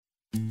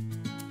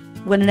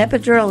when an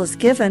epidural is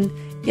given,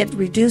 it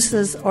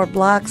reduces or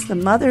blocks the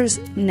mother's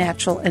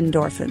natural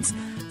endorphins.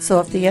 So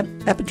if the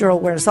epidural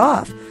wears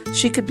off,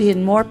 she could be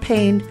in more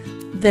pain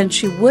than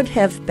she would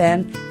have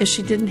been if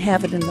she didn't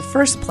have it in the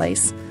first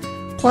place.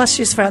 Plus,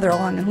 she's farther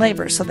along in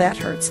labor, so that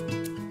hurts.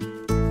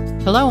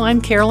 Hello,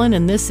 I'm Carolyn,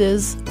 and this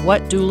is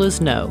What Doulas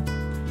Know.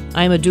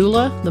 I'm a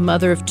doula, the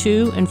mother of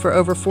two, and for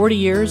over 40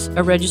 years,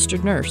 a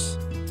registered nurse.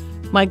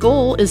 My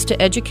goal is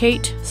to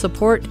educate,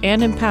 support,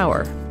 and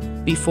empower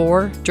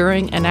before,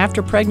 during, and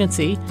after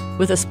pregnancy,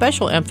 with a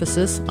special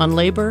emphasis on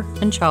labor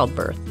and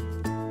childbirth.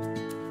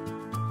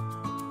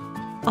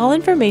 All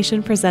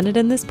information presented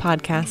in this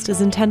podcast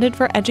is intended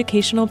for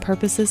educational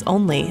purposes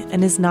only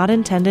and is not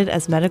intended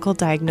as medical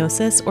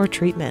diagnosis or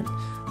treatment.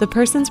 The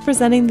persons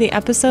presenting the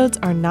episodes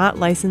are not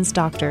licensed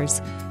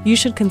doctors. You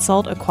should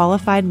consult a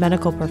qualified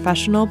medical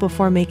professional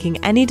before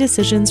making any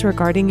decisions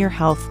regarding your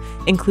health,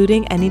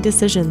 including any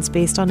decisions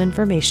based on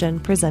information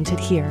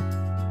presented here.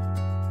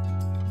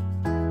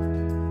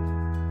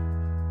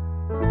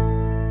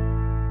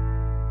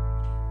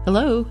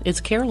 Hello,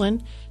 it's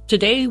Carolyn.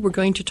 Today we're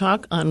going to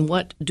talk on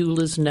what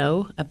doulas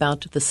know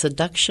about the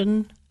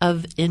seduction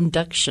of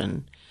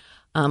induction.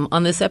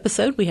 On this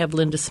episode, we have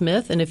Linda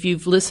Smith, and if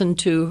you've listened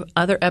to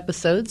other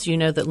episodes, you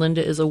know that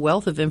Linda is a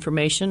wealth of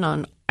information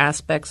on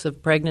aspects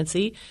of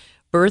pregnancy,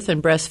 birth,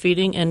 and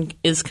breastfeeding, and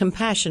is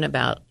compassionate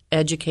about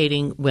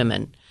educating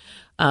women.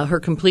 Her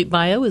complete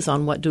bio is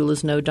on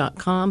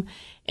whatdoulasknow.com,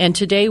 and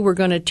today we're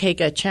going to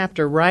take a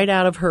chapter right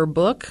out of her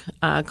book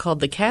called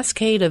The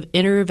Cascade of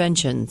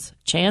Interventions,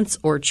 Chance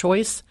or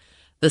Choice,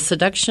 The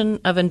Seduction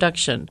of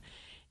Induction.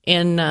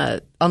 And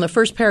on the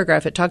first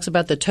paragraph, it talks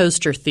about the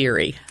toaster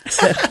theory.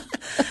 So.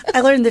 I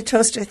learned the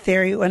toaster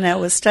theory when I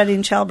was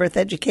studying childbirth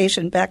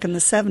education back in the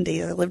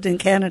 70s. I lived in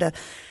Canada.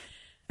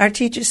 Our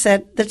teacher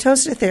said, the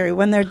toaster theory,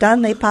 when they're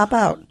done, they pop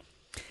out.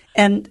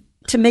 And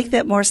to make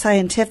that more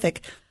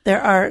scientific,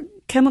 there are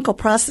chemical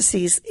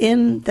processes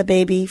in the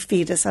baby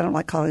fetus, I don't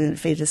like calling it a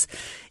fetus,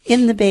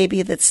 in the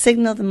baby that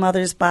signal the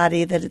mother's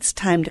body that it's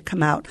time to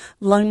come out.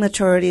 Lung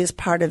maturity is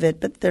part of it,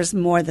 but there's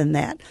more than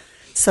that.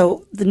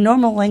 So the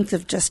normal length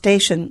of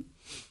gestation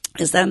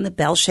is on the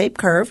bell-shaped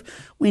curve.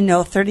 We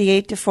know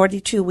 38 to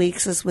 42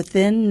 weeks is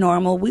within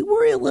normal. We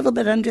worry a little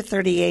bit under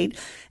 38,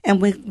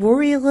 and we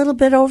worry a little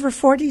bit over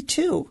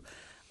 42,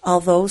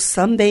 although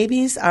some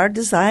babies are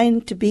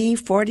designed to be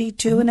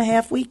 42 and a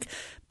half week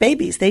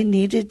babies. They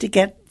needed to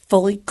get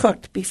fully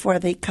cooked before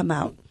they come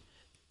out.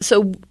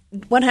 So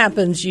what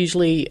happens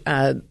usually,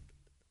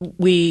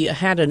 we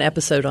had an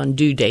episode on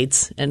due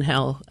dates and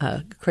how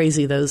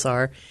crazy those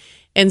are.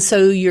 And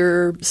so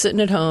you're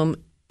sitting at home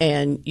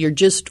and you're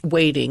just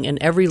waiting,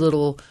 and every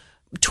little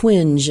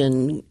twinge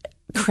and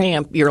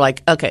cramp, you're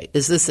like, okay,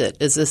 is this it?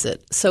 Is this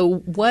it?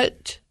 So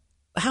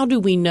how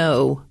do we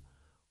know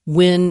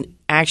when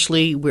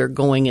actually we're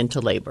going into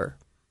labor?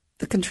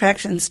 The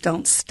contractions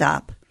don't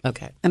stop.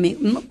 Okay. I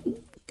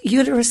mean,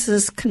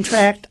 uteruses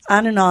contract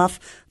on and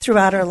off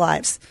throughout our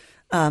lives.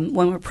 When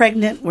we're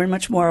pregnant, we're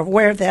much more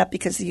aware of that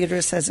because the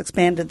uterus has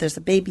expanded. There's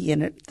a baby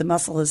in it. The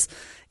muscle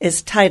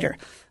is tighter.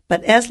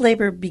 But as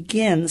labor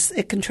begins,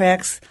 it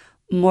contracts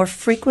more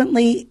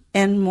frequently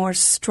and more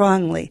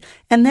strongly.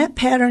 And that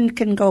pattern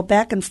can go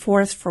back and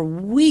forth for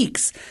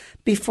weeks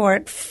before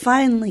it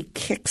finally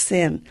kicks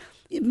in.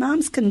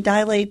 Moms can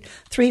dilate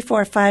 3,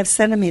 4, 5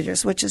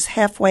 centimeters, which is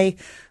halfway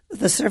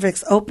the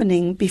cervix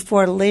opening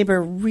before labor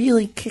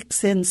really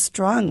kicks in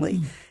strongly.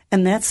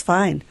 And that's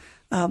fine.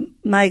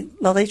 My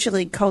La Leche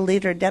League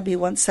co-leader, Debbie,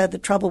 once said the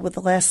trouble with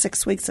the last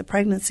 6 weeks of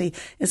pregnancy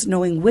is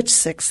knowing which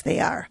 6 they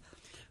are.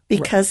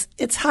 Because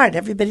It's hard.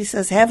 Everybody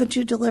says, haven't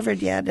you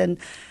delivered yet? And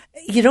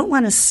you don't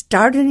want to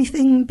start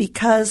anything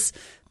because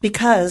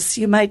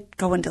you might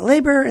go into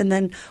labor, and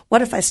then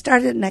what if I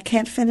start it and I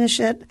can't finish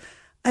it?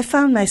 I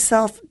found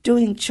myself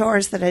doing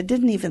chores that I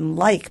didn't even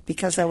like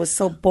because I was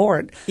so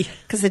bored,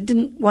 because I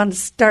didn't want to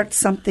start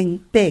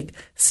something big.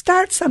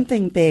 Start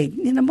something big.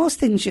 Most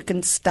things you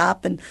can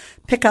stop and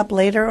pick up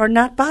later or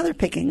not bother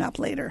picking up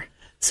later.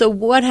 So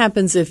what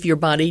happens if your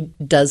body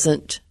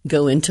doesn't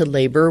go into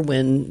labor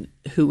when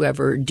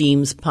whoever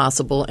deems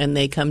possible and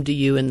they come to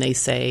you and they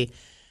say,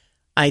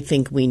 I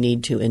think we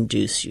need to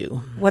induce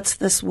you? What's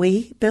this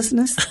we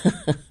business?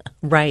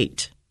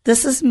 Right.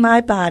 This is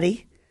my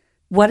body.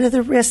 What are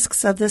the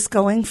risks of this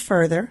going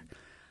further?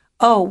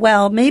 Oh,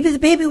 well, maybe the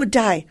baby would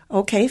die.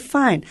 Okay,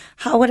 fine.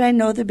 How would I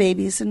know the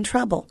baby's in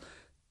trouble?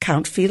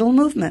 Count fetal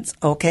movements.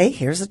 Okay,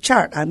 here's a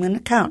chart. I'm going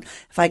to count.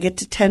 If I get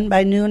to 10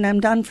 by noon,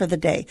 I'm done for the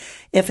day.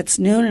 If it's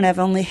noon and I've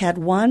only had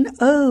one,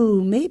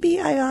 maybe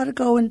I ought to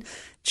go and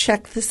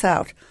check this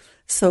out.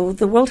 So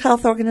the World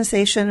Health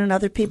Organization and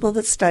other people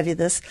that study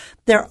this,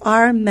 there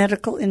are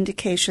medical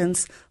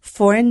indications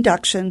for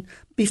induction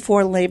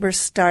before labor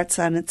starts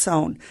on its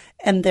own,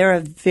 and they're a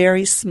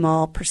very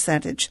small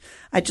percentage.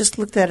 I just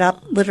looked that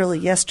up literally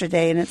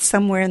yesterday, and it's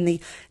somewhere in the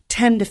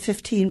 10 to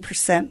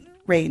 15%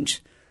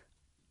 range.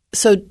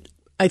 So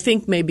I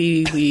think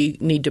maybe we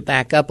need to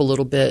back up a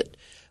little bit.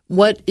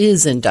 What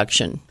is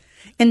induction?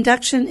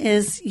 Induction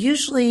is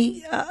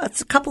usually,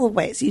 it's a couple of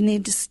ways. You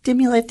need to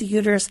stimulate the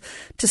uterus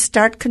to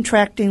start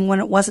contracting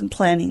when it wasn't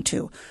planning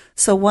to.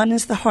 So one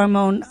is the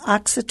hormone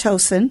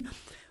oxytocin,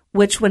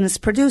 which when it's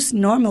produced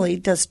normally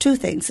does two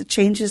things. It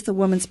changes the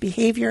woman's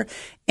behavior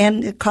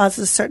and it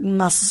causes certain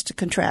muscles to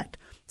contract.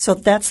 So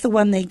that's the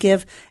one they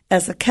give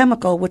as a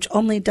chemical, which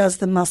only does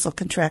the muscle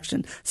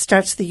contraction,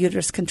 starts the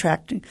uterus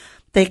contracting.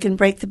 They can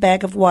break the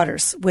bag of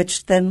waters,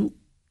 which then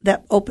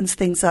that opens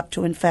things up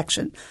to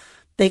infection.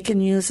 They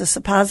can use a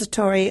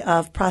suppository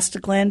of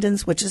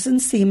prostaglandins, which is in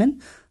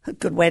semen, a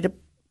good way to,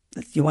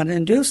 if you want to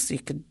induce, you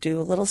could do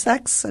a little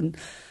sex. And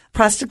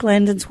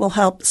prostaglandins will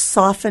help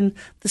soften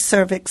the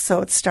cervix so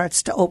it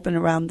starts to open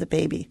around the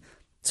baby.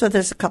 So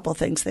there's a couple of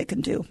things they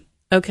can do.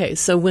 Okay,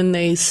 so when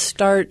they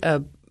start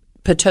a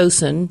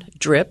Pitocin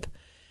drip,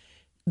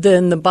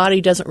 then the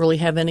body doesn't really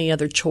have any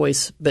other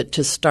choice but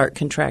to start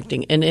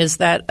contracting. And is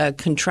that a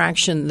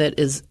contraction that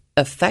is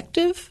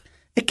effective?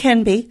 It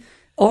can be.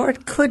 Or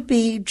it could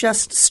be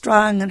just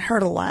strong and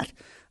hurt a lot.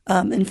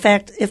 In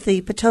fact, if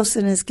the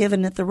Pitocin is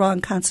given at the wrong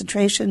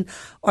concentration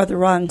or the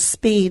wrong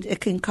speed,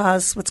 it can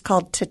cause what's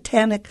called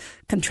tetanic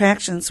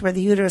contractions, where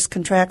the uterus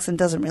contracts and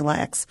doesn't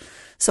relax.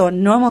 So a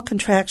normal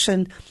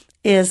contraction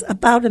is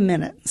about a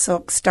minute. So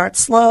it starts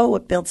slow,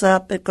 it builds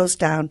up, it goes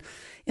down.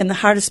 In the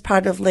hardest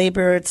part of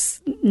labor,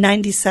 it's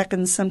 90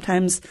 seconds,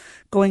 sometimes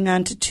going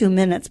on to 2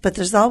 minutes. But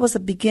there's always a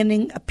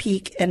beginning, a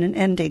peak, and an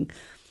ending.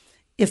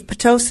 If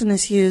Pitocin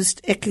is used,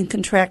 it can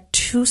contract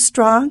too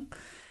strong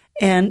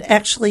and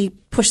actually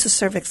push the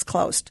cervix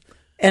closed,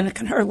 and it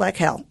can hurt like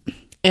hell.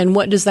 And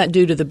what does that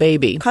do to the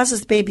baby? It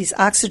causes the baby's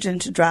oxygen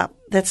to drop.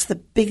 That's the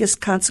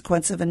biggest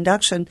consequence of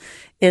induction,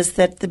 is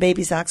that the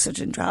baby's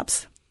oxygen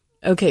drops.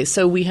 Okay,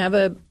 so we have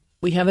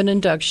an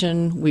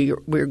induction. We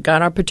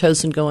got our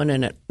Pitocin going,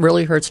 and it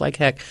really hurts like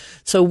heck.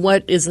 So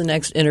what is the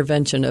next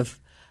intervention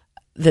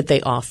that they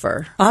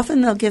offer?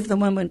 Often they'll give the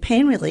woman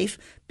pain relief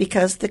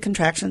because the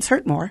contractions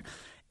hurt more.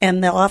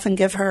 And they'll often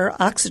give her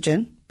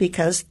oxygen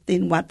because they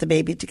want the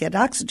baby to get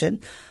oxygen.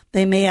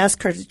 They may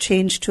ask her to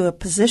change to a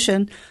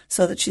position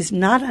so that she's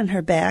not on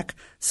her back,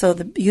 so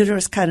the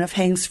uterus kind of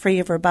hangs free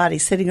of her body,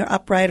 sitting her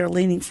upright or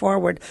leaning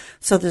forward,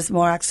 so there's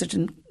more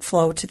oxygen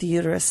flow to the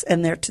uterus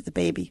and there to the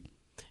baby.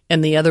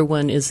 And the other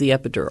one is the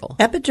epidural.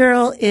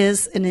 Epidural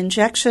is an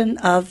injection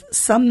of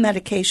some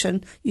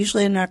medication,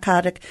 usually a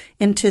narcotic,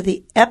 into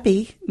the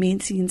epi,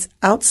 means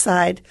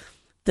outside,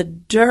 the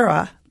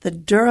dura. The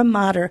dura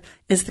mater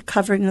is the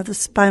covering of the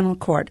spinal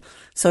cord.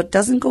 So it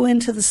doesn't go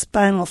into the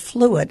spinal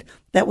fluid.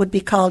 That would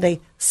be called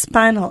a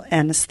spinal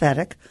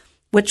anesthetic,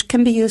 which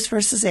can be used for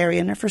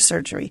cesarean or for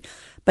surgery.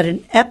 But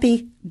an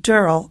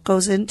epidural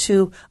goes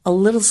into a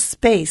little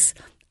space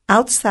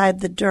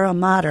outside the dura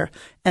mater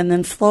and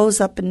then flows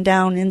up and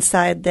down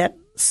inside that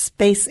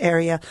space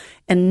area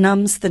and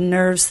numbs the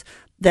nerves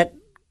that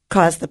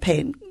cause the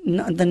pain,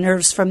 the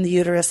nerves from the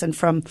uterus and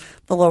from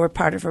the lower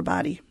part of her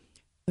body.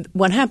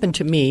 What happened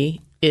to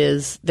me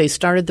is they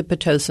started the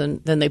Pitocin,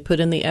 then they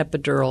put in the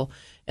epidural,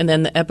 and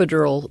then the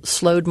epidural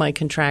slowed my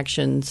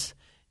contractions,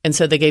 and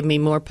so they gave me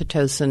more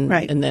Pitocin.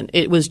 Right. And then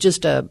it was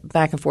just a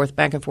back and forth,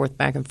 back and forth,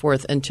 back and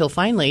forth, until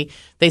finally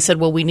they said,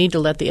 well, we need to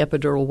let the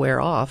epidural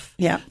wear off.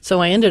 Yeah. So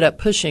I ended up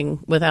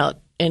pushing without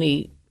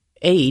any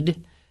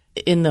aid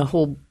in the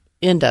whole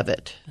end of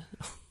it.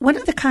 One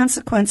of the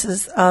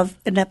consequences of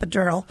an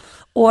epidural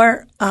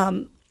or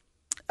an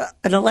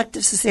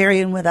elective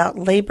cesarean without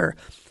labor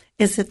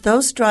is that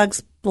those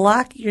drugs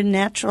block your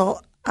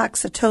natural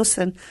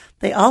oxytocin.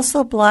 They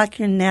also block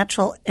your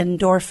natural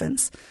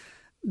endorphins.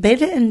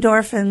 Beta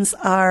endorphins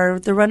are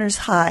the runner's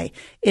high.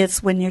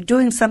 It's when you're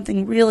doing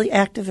something really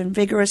active and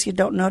vigorous, you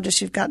don't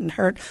notice you've gotten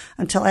hurt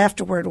until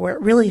afterward where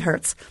it really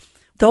hurts.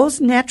 Those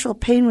natural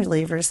pain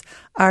relievers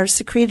are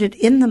secreted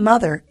in the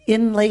mother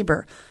in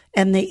labor,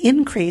 and they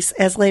increase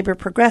as labor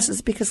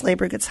progresses because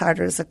labor gets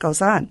harder as it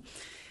goes on.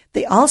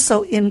 They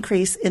also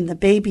increase in the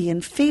baby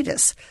and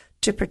fetus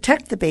to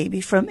protect the baby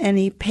from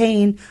any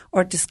pain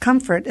or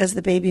discomfort as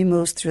the baby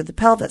moves through the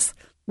pelvis.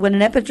 When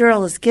an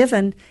epidural is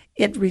given,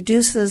 it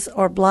reduces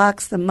or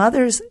blocks the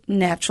mother's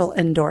natural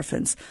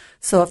endorphins.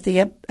 So if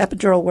the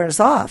epidural wears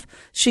off,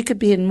 she could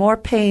be in more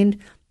pain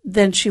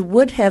than she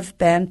would have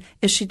been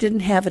if she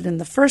didn't have it in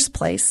the first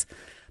place.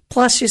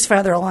 Plus, she's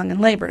farther along in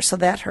labor, so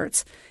that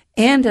hurts.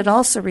 And it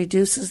also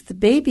reduces the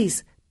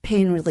baby's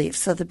pain relief.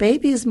 So the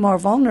baby is more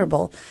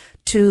vulnerable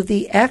to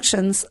the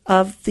actions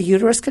of the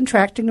uterus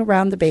contracting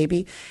around the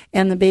baby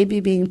and the baby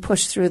being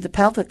pushed through the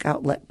pelvic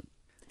outlet.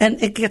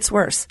 And it gets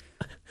worse.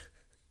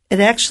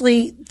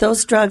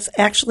 Those drugs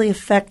actually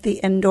affect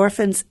the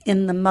endorphins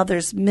in the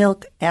mother's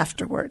milk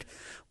afterward.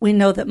 We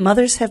know that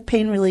mothers have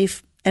pain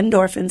relief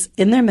endorphins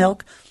in their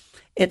milk.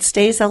 It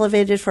stays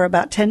elevated for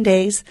about 10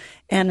 days,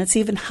 and it's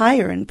even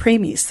higher in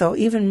preemies. So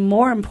even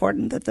more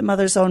important that the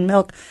mother's own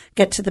milk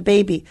get to the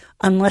baby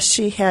unless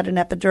she had an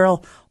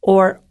epidural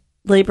or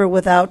labor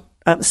without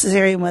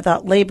cesarean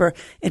without labor,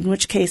 in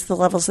which case the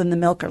levels in the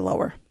milk are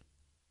lower.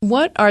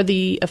 What are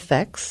the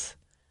effects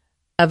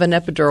of an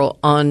epidural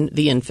on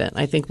the infant?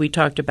 I think we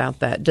talked about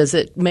that. Does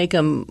it make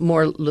them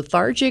more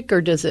lethargic,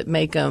 or does it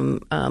make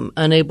them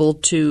unable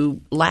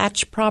to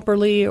latch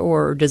properly,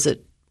 or does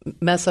it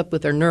mess up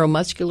with their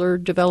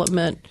neuromuscular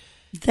development?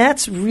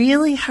 That's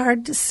really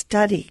hard to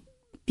study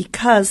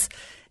because,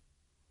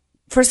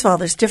 first of all,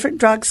 there's different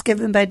drugs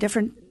given by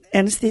different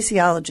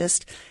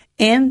anesthesiologists,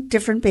 and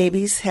different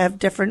babies have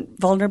different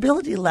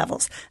vulnerability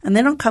levels, and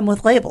they don't come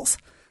with labels.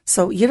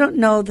 So you don't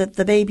know that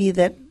the baby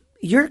that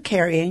you're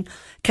carrying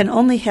can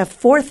only have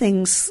 4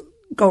 things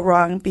go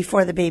wrong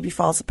before the baby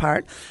falls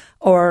apart,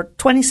 or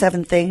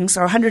 27 things,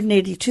 or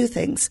 182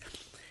 things.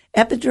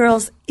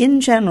 Epidurals, in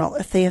general,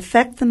 if they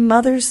affect the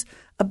mother's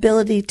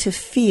ability to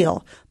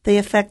feel, they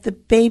affect the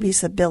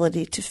baby's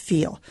ability to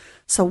feel.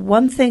 So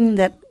one thing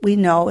that we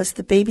know is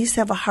the babies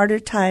have a harder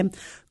time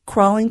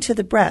crawling to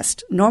the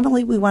breast.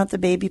 Normally, we want the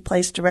baby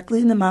placed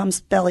directly in the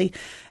mom's belly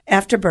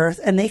after birth,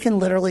 and they can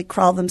literally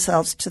crawl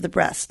themselves to the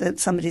breast that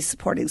somebody's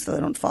supporting so they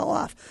don't fall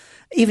off,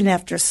 even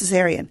after a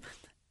cesarean.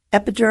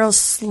 Epidurals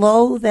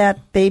slow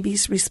that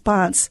baby's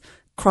response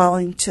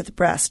crawling to the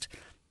breast.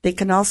 They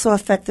can also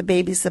affect the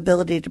baby's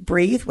ability to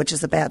breathe, which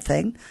is a bad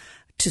thing,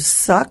 to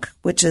suck,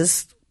 which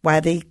is why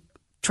they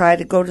try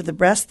to go to the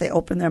breast. They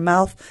open their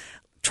mouth,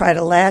 try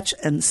to latch,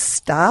 and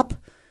stop,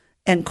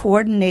 and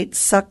coordinate,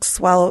 suck,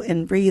 swallow,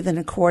 and breathe in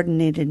a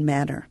coordinated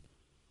manner.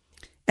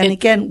 And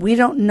again, we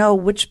don't know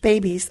which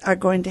babies are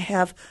going to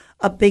have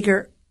a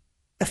bigger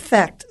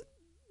effect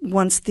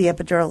once the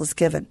epidural is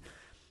given.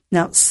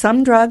 Now,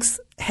 some drugs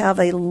have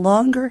a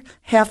longer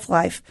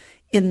half-life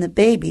in the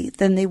baby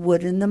than they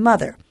would in the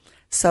mother.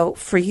 So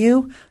for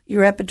you,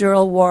 your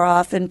epidural wore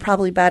off in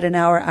probably about an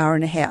hour, hour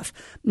and a half.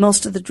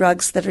 Most of the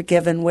drugs that are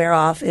given wear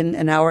off in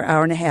an hour,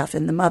 hour and a half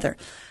in the mother.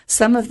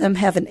 Some of them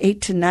have an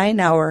 8 to 9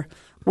 hour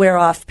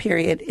wear-off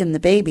period in the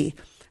baby.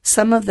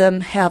 Some of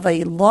them have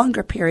a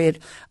longer period,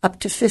 up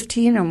to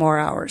 15 or more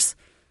hours.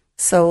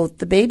 So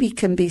the baby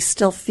can be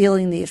still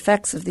feeling the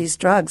effects of these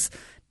drugs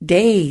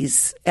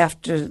days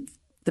after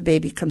the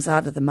baby comes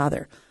out of the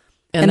mother.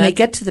 And they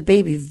get to the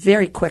baby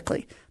very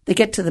quickly. They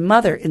get to the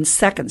mother in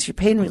seconds. Your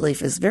pain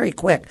relief is very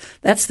quick.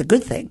 That's the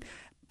good thing.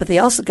 But they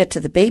also get to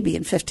the baby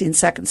in 15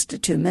 seconds to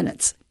 2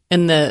 minutes.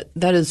 And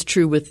that is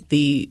true with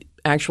the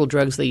actual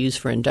drugs they use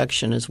for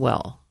induction as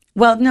well.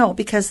 Well, no,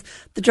 because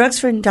the drugs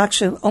for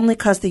induction only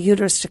cause the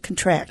uterus to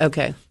contract.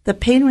 Okay. The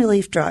pain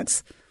relief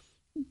drugs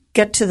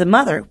get to the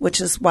mother,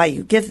 which is why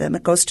you give them.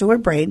 It goes to her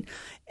brain,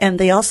 and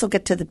they also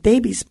get to the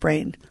baby's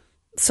brain.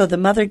 So the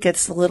mother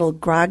gets a little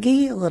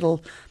groggy,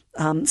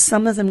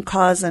 some of them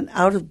cause an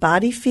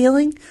out-of-body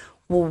feeling.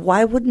 Well,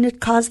 why wouldn't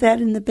it cause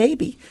that in the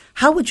baby?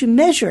 How would you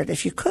measure it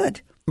if you could?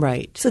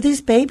 Right. So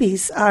these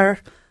babies they're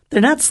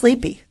not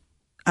sleepy.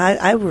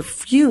 I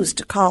refuse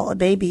to call a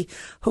baby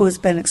who has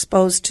been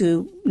exposed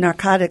to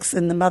narcotics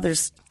in the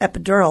mother's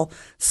epidural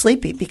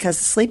sleepy, because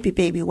a sleepy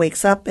baby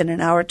wakes up in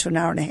an hour to an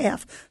hour and a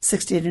half,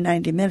 60 to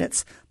 90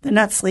 minutes. They're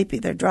not sleepy.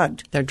 They're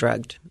drugged. They're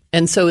drugged.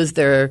 And so is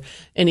there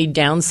any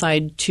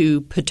downside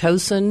to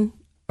Pitocin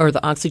or the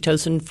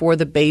oxytocin for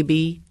the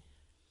baby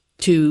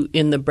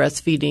in the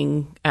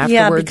breastfeeding afterwards?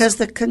 Yeah, because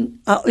postpartum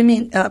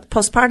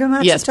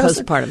oxytocin? Yes,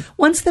 postpartum.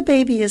 Once the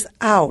baby is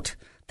out,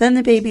 then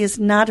the baby is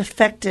not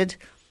affected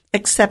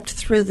except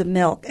through the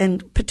milk.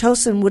 And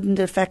Pitocin wouldn't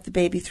affect the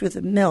baby through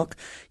the milk.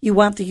 You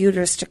want the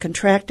uterus to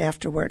contract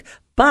afterward.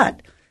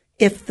 But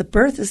if the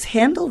birth is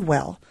handled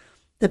well,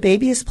 the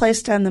baby is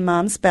placed on the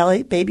mom's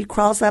belly, baby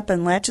crawls up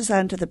and latches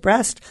onto the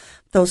breast.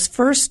 Those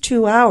first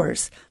 2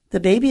 hours, the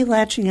baby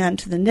latching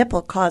onto the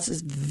nipple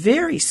causes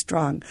very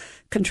strong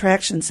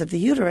contractions of the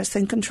uterus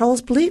and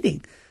controls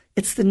bleeding.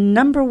 It's the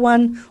number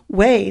one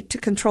way to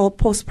control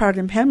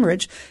postpartum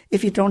hemorrhage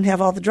if you don't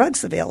have all the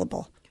drugs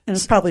available. And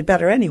it's probably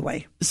better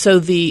anyway. So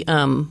the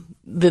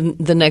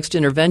next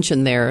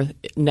intervention there,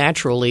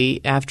 naturally,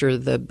 after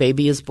the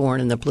baby is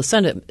born and the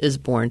placenta is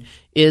born,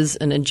 is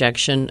an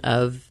injection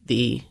of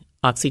the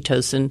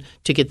oxytocin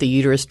to get the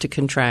uterus to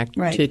contract,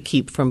 right, to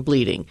keep from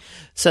bleeding.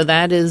 So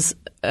that is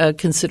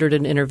considered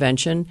an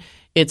intervention.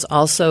 It's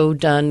also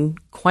done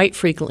quite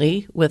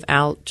frequently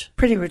without –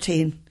 pretty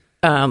routine.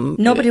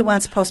 Nobody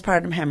wants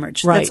postpartum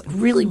hemorrhage. Right. That's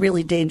really,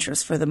 really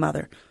dangerous for the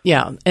mother.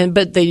 Yeah,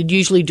 but they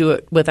usually do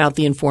it without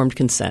the informed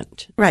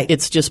consent. Right.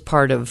 It's just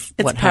part of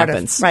what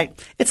happens. Right.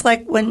 It's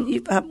like when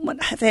you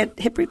have had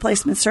hip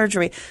replacement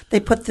surgery,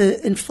 they put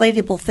the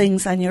inflatable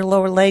things on your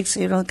lower legs so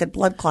you don't get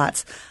blood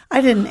clots.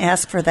 I didn't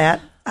ask for that.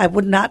 I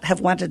would not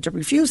have wanted to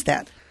refuse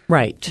that.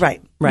 Right.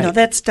 Right. No,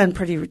 that's done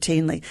pretty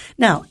routinely.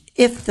 Now,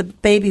 if the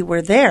baby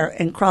were there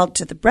and crawled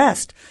to the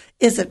breast,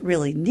 is it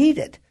really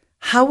needed?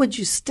 How would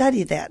you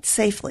study that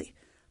safely?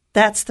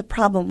 That's the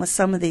problem with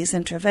some of these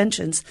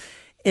interventions,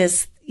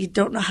 is you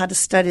don't know how to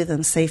study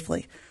them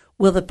safely.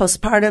 Will the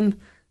postpartum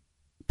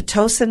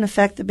Pitocin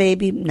affect the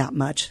baby? Not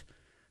much.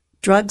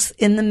 Drugs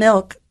in the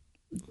milk,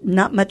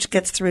 not much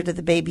gets through to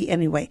the baby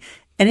anyway.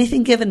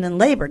 Anything given in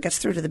labor gets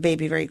through to the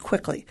baby very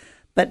quickly.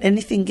 But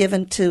anything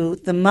given to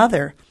the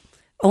mother,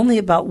 only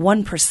about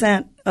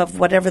 1% of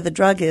whatever the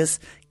drug is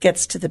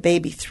gets to the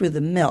baby through the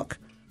milk.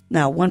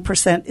 Now,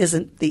 1%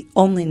 isn't the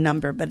only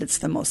number, but it's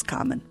the most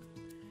common.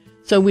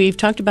 So we've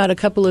talked about a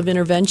couple of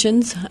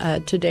interventions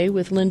today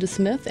with Linda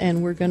Smith,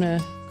 and we're going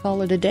to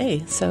call it a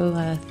day.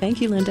 So thank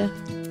you, Linda.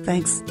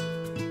 Thanks.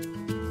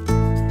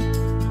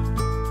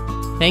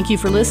 Thank you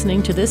for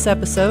listening to this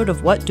episode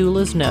of What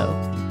Doulas Know.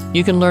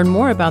 You can learn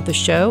more about the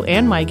show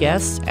and my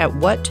guests at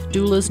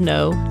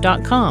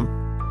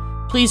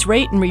whatdoulasknow.com. Please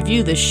rate and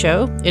review this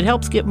show. It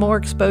helps get more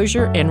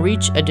exposure and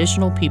reach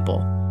additional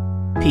people.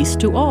 Peace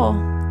to all.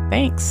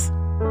 Thanks.